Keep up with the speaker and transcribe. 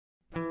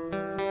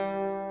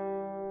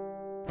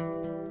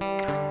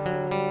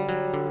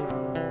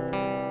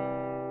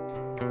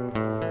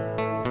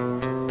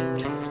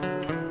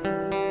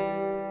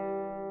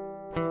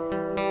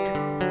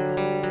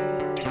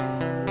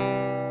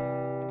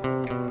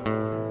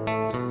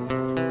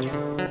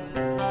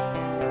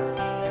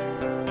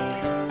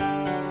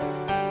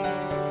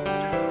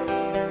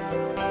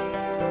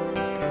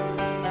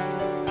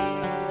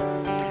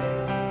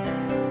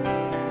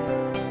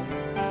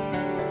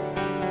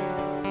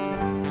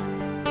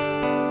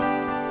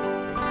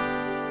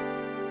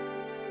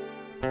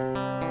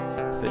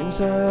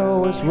things I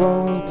always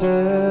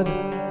wanted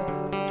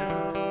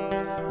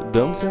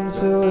don't seem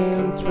so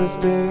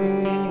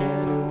interesting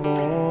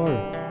anymore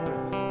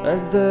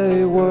as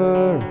they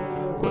were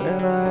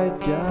when I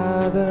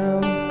got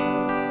them.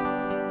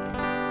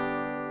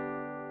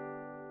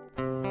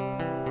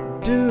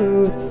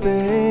 Do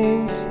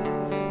things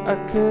I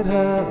could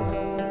have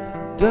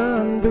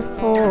done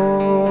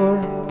before,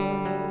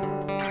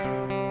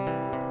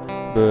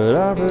 but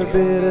are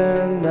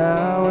forbidden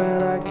now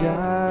when I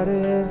got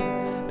it.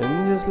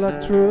 And just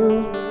like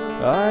true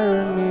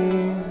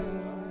irony,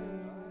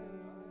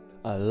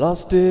 I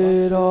lost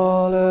it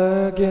all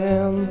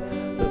again.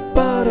 The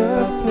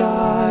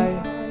butterfly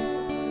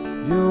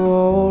you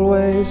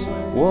always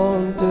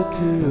wanted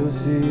to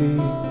see,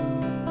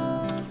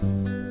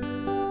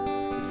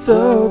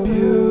 so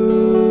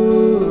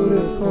beautiful.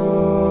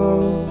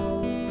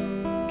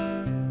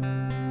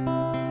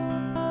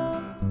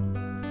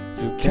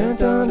 You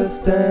can't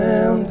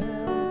understand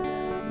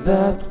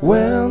that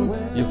when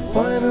you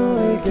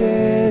finally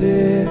get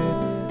it,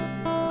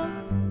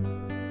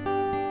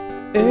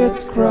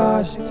 it's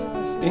crushed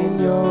in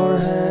your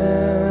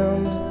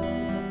hand.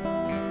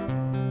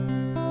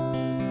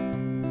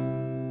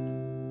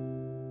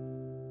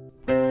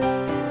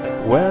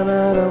 When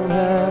I don't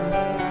have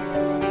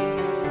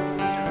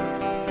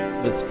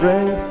the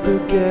strength to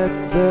get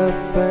the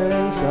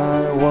things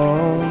I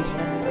want,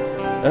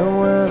 and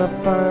when I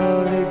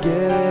finally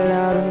get it,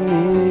 I don't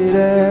need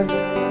it.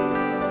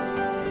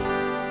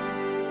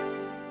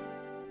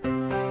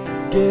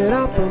 Get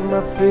up on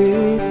my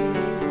feet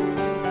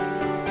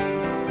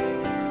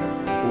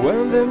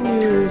when the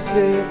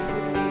music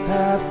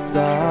has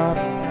stopped,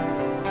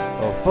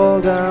 or fall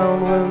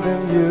down when the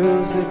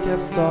music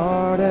has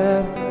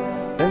started.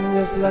 And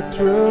just like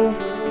true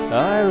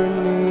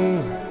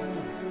irony,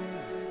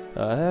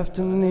 I have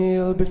to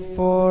kneel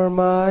before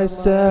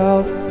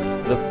myself.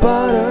 The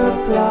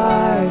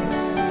butterfly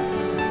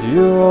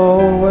you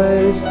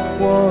always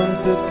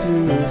wanted to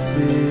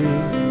see,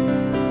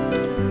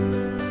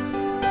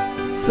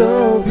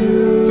 so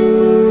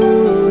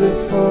beautiful.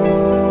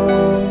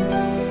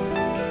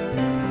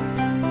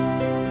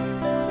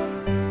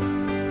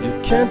 You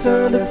can't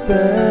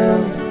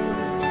understand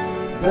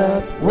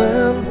that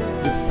when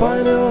you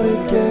finally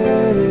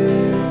get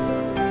it,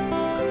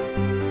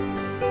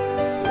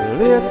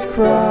 it's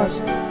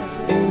crushed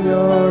in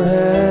your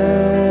hand.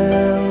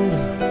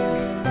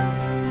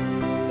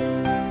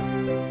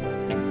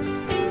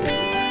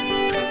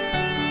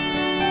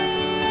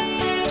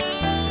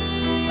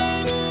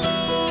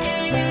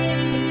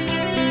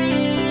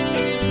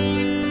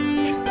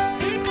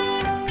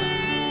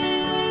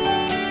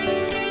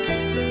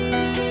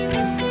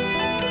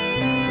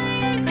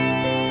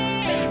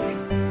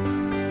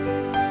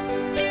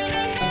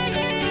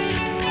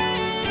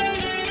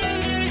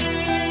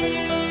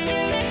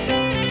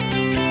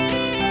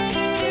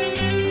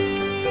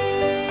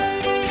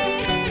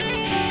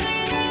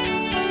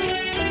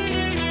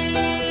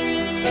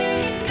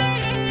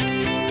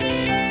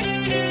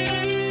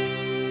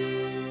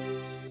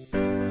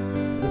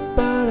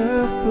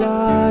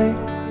 Butterfly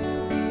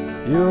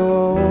you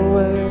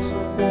always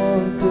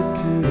wanted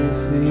to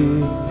see,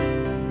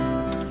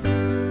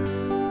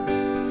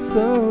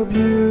 so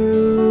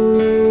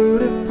beautiful.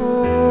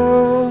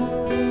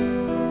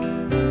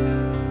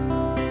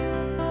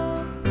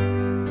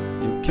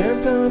 You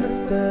can't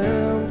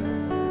understand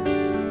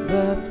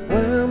that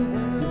when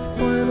you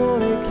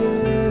finally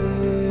get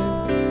it,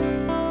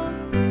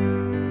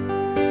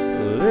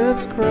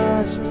 it's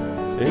crushed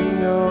in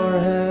your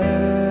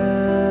hand.